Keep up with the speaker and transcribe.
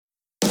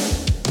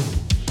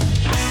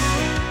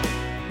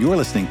You're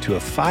listening to a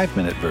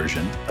 5-minute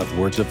version of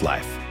Words of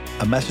Life,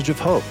 a message of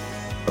hope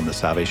from the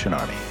Salvation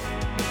Army.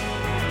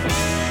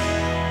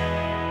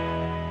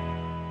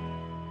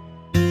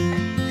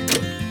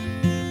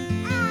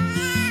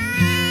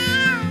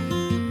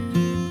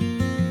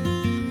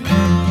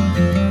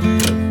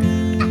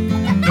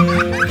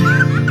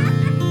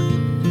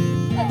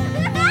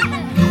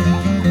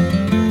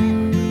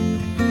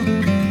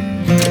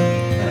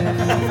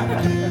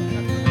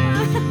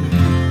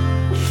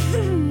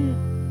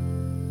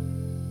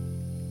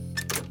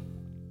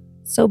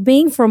 So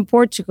being from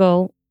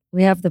Portugal,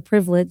 we have the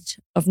privilege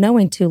of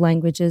knowing 2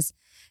 languages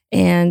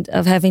and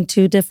of having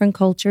 2 different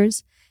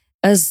cultures.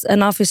 As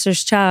an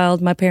officer's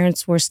child, my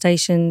parents were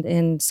stationed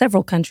in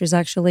several countries,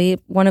 actually.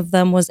 One of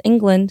them was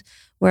England,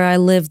 where I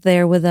lived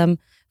there with them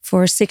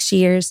for 6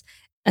 years.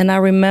 And I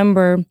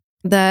remember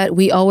that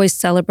we always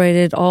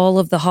celebrated all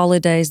of the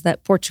holidays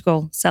that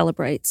Portugal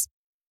celebrates.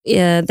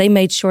 They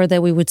made sure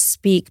that we would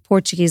speak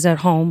Portuguese at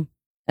home.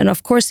 And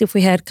of course, if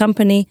we had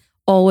company,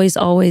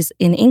 always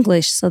in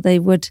English, so they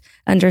would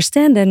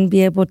understand and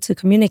be able to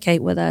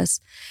communicate with us.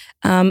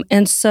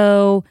 And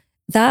so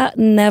that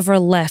never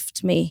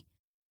left me.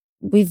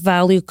 We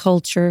value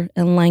culture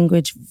and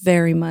language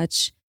very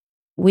much.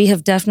 We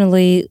have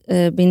definitely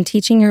been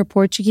teaching her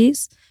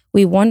Portuguese.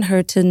 We want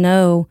her to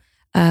know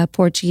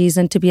Portuguese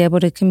and to be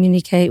able to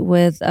communicate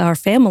with our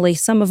family.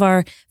 Some of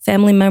our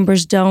family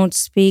members don't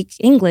speak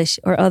English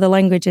or other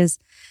languages,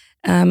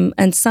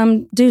 and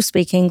some do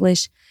speak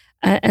English.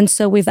 And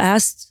so we've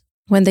asked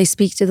when they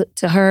speak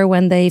to her,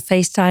 when they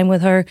FaceTime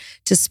with her,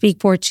 to speak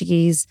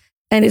Portuguese.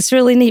 And it's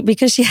really neat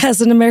because she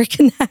has an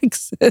American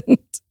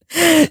accent.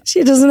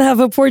 She doesn't have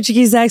a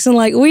Portuguese accent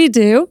like we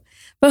do,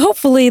 but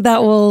hopefully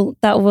that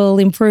will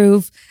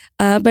improve.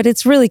 But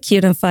it's really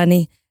cute and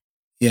funny.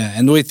 Yeah,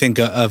 and we think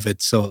of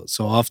it so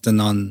often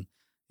on,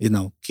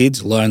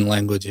 kids learn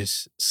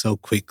languages so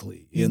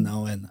quickly,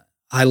 and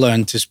I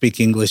learned to speak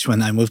English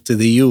when I moved to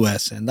the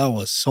U.S., and that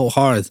was so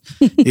hard,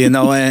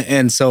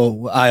 and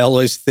so I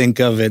always think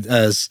of it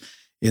as,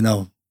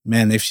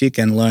 man, if she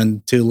can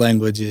learn 2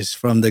 languages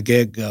from the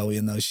get-go,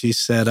 she's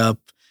set up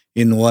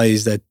in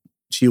ways that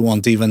she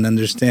won't even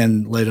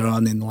understand later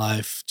on in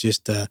life,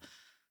 just the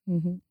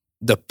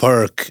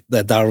perk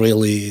that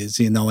really is,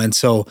 and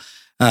so,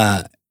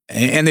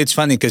 and it's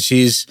funny because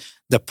she's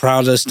the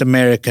proudest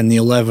American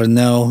you'll ever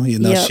know.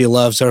 Yep. She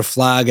loves her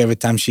flag. Every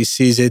time she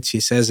sees it, she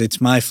says, "It's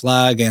my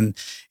flag." And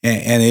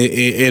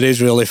it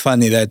is really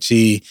funny that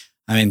she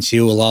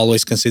will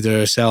always consider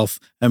herself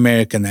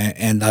American,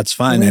 and that's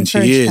fine. And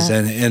she is.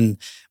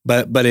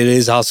 But it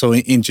is also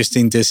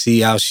interesting to see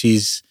how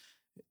she's,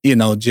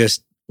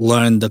 just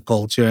learned the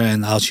culture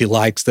and how she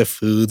likes the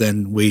food.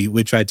 And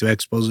we try to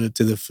expose her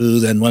to the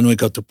food. And when we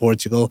go to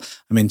Portugal,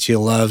 she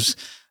loves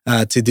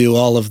to do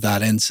all of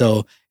that. And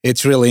so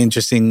it's really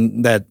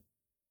interesting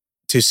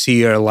to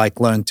see her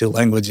learn 2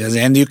 languages,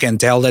 and you can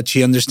tell that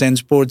she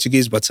understands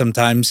Portuguese. But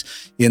sometimes,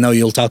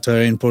 you'll talk to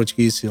her in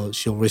Portuguese,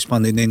 she'll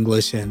respond in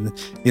English, and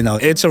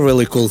it's a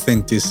really cool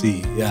thing to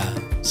see. Yeah.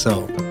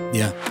 So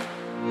yeah.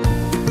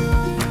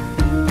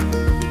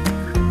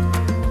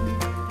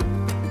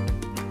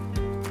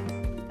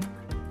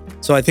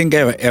 So I think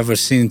ever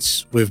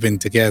since we've been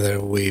together,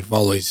 we've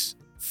always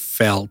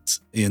felt,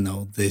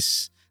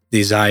 this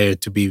desire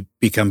to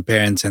become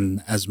parents.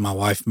 And as my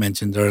wife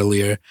mentioned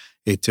earlier,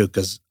 it took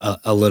us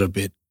a little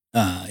bit.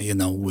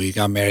 We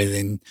got married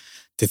in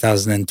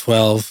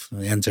 2012,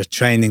 we entered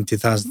training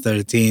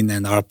 2013,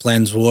 and our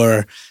plans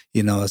were,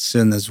 as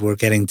soon as we're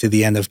getting to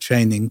the end of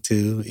training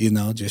to,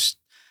 just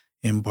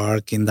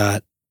embark in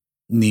that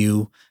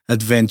new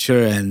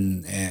adventure.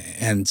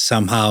 And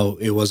somehow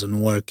it wasn't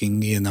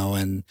working,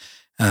 and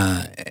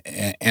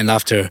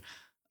after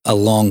a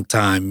long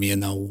time,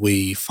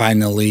 we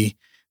finally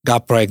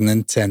got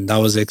pregnant, and that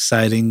was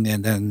exciting.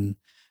 And then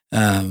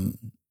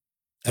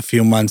a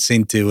few months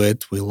into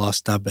it, we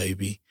lost our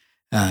baby.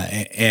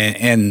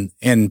 And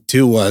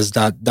to us,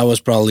 that was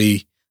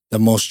probably the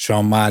most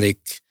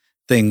traumatic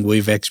thing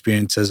we've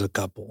experienced as a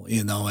couple,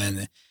 and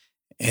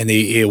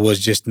it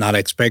was just not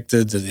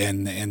expected,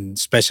 and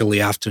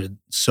especially after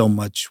so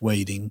much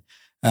waiting,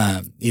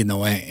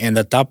 and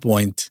at that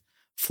point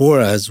for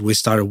us, we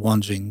started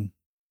wondering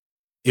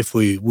if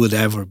we would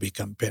ever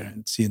become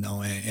parents,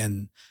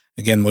 and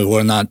again, we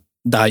were not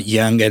that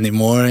young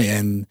anymore,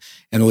 and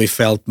we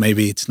felt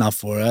maybe it's not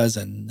for us,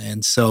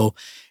 and so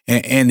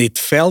it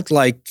felt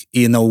like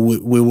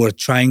we were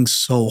trying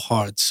so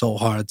hard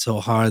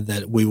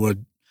that we were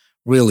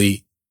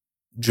really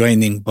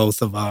draining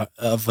both of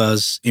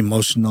us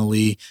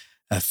emotionally,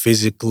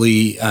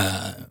 physically,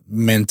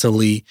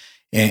 mentally,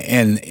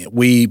 and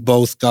we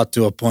both got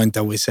to a point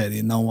that we said,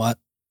 you know what,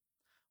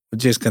 we're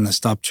just gonna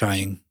stop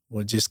trying.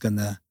 We're just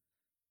gonna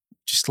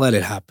let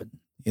it happen.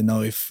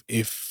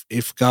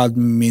 If God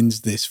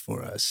means this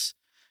for us,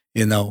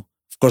 of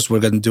course we're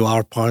going to do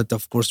our part.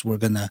 Of course we're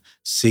going to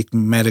seek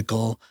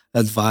medical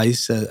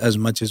advice as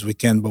much as we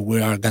can, but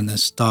we are going to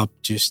stop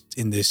just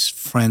in this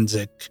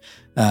forensic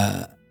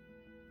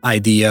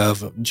idea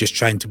of just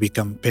trying to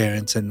become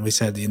parents. And we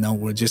said,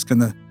 we're just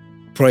going to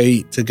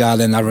pray to God,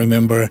 and I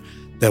remember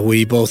that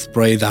we both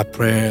prayed that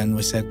prayer and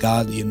we said,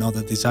 God, you know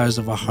the desires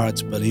of our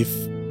hearts, but if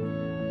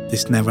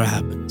this never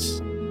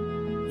happens,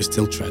 we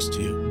still trust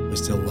you, we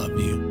still love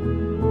you.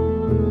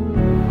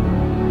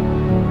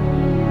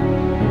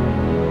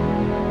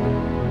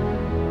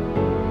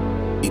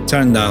 It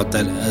turned out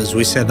that as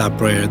we said that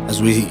prayer, as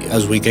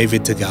we gave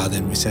it to God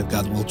and we said,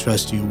 God, we'll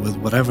trust you with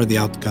whatever the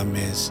outcome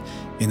is,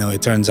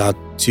 it turns out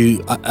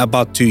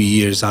about 2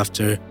 years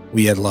after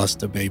we had lost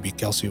the baby,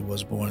 Kelsey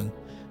was born.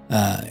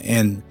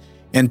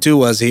 And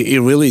to us, it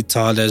really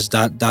taught us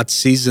that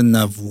season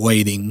of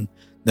waiting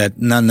that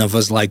none of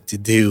us like to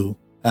do,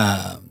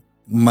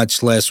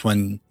 much less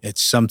when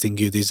it's something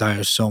you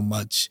desire so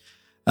much.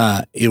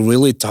 It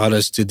really taught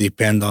us to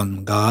depend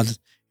on God.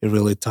 It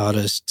really taught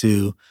us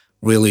to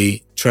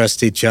really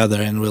trust each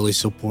other and really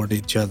support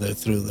each other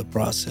through the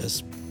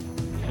process.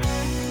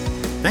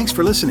 Thanks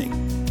for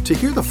listening. To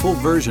hear the full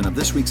version of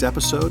this week's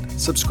episode,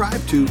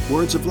 subscribe to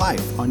Words of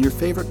Life on your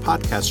favorite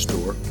podcast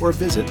store or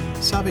visit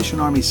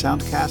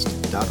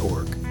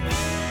SalvationArmySoundcast.org.